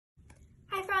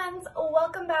friends,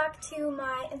 welcome back to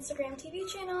my Instagram TV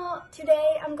channel.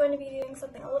 Today I'm going to be doing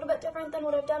something a little bit different than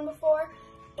what I've done before,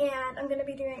 and I'm going to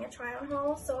be doing a try-on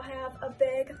haul. So I have a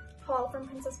big haul from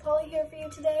Princess Polly here for you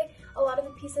today. A lot of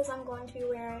the pieces I'm going to be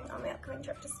wearing on my upcoming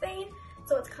trip to Spain,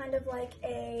 so it's kind of like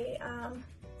a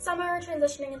summer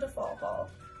transitioning into fall haul.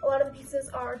 A lot of the pieces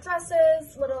are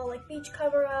dresses, little like beach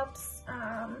cover-ups,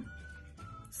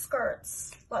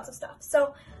 skirts, lots of stuff.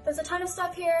 So there's a ton of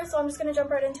stuff here, so I'm just gonna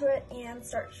jump right into it and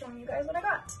start showing you guys what I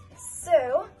got.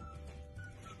 So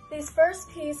this first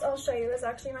piece I'll show you is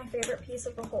actually my favorite piece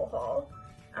of the whole haul.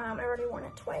 I've already worn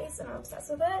it twice and I'm obsessed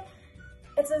with it.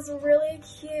 It's this really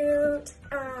cute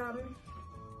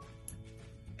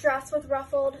dress with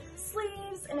ruffled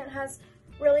sleeves, and it has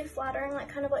really flattering like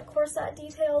kind of like corset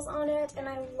details on it, and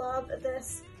I love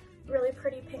this really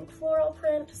pretty pink floral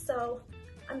print, so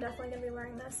I'm definitely going to be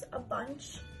wearing this a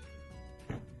bunch.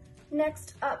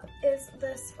 Next up is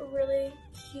this really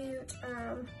cute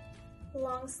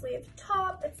long sleeve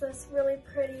top. It's this really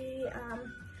pretty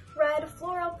red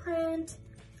floral print.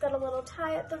 It's got a little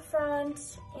tie at the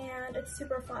front and it's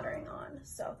super flattering on.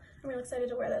 So I'm really excited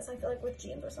to wear this. I feel like with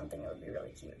jeans or something it would be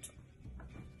really cute.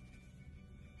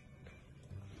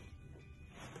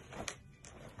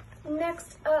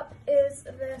 Next up is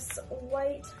this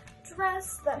white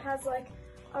dress that has like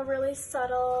a really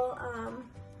subtle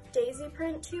daisy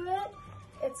print to it.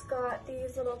 It's got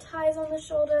these little ties on the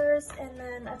shoulders and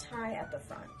then a tie at the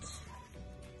front.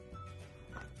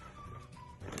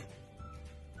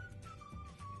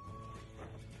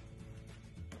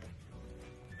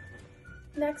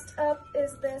 Next up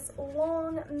is this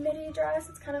long midi dress.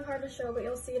 It's kind of hard to show, but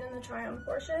you'll see it in the try-on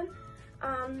portion.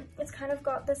 It's kind of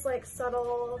got this like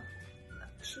subtle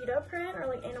cheetah print or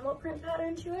like animal print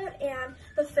pattern to it, and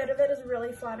the fit of it is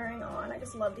really flattering on. I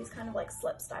just love these kind of like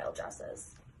slip style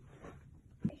dresses.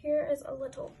 Here is a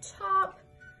little top.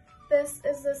 This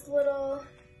is this little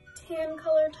tan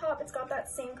color top. It's got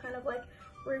that same kind of like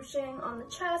ruching on the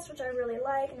chest, which I really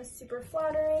like, and is super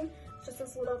flattering. It's just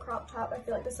this little crop top. I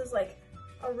feel like this is like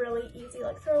a really easy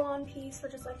like throw on piece for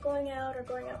just like going out or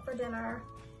going out for dinner.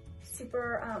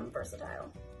 Super versatile.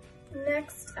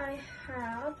 Next, I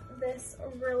have this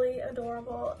really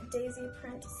adorable daisy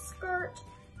print skirt.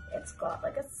 It's got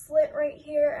like a slit right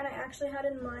here, and I actually had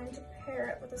in mind to pair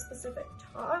it with a specific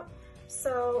top.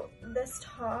 So this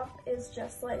top is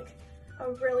just like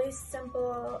a really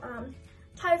simple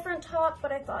tie front top,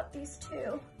 but I thought these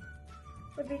two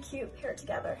would be cute paired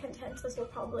together. Hint, hint, this will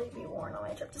probably be worn on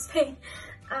my trip to Spain.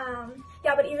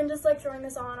 Yeah, but even just like throwing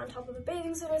this on top of a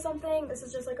bathing suit or something, this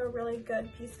is just like a really good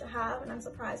piece to have, and I'm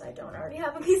surprised I don't already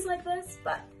have a piece like this,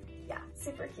 but yeah,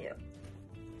 super cute.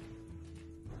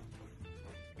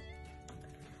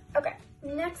 Okay,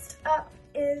 next up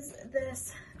is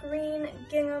this green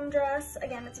gingham dress.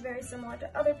 Again, it's very similar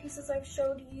to other pieces I've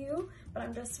showed you, but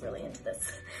I'm just really into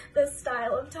this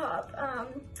style of top.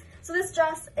 So this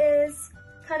dress is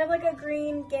kind of like a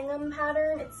green gingham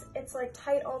pattern. It's like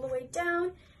tight all the way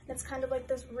down. It's kind of like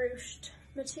this ruched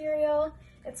material.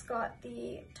 It's got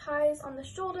the ties on the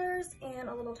shoulders and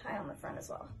a little tie on the front as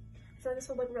well. So this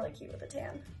would look really cute with a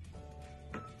tan.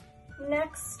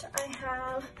 Next I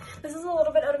have, this is a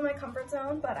little bit out of my comfort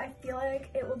zone, but I feel like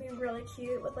it will be really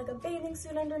cute with like a bathing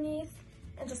suit underneath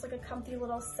and just like a comfy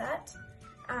little set.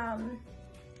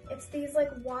 It's these like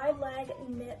wide leg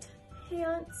knit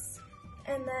pants,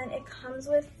 and then it comes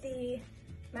with the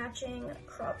matching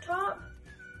crop top.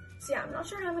 So yeah, I'm not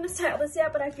sure how I'm gonna style this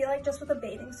yet, but I feel like just with a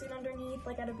bathing suit underneath,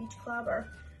 like at a beach club or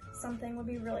something, would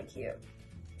be really cute.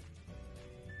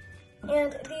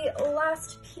 And the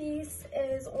last piece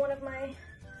is one of my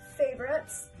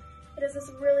favorites. It is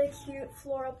this really cute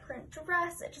floral print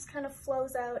dress. It just kind of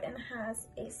flows out and has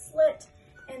a slit,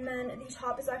 and then the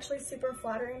top is actually super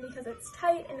flattering because it's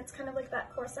tight and it's kind of like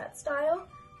that corset style.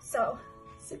 So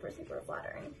super, super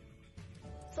flattering.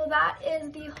 So that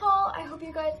is the haul. I hope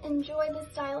you guys enjoyed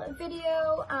this style of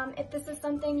video. If this is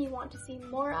something you want to see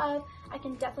more of, I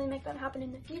can definitely make that happen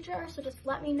in the future, so just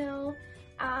let me know.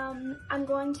 I'm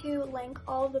going to link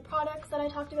all of the products that I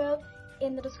talked about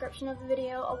in the description of the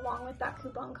video, along with that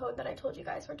coupon code that I told you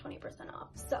guys for 20% off.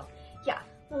 So yeah,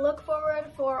 look forward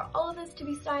for all of this to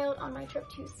be styled on my trip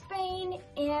to Spain.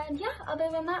 And yeah, other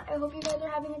than that, I hope you guys are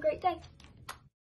having a great day.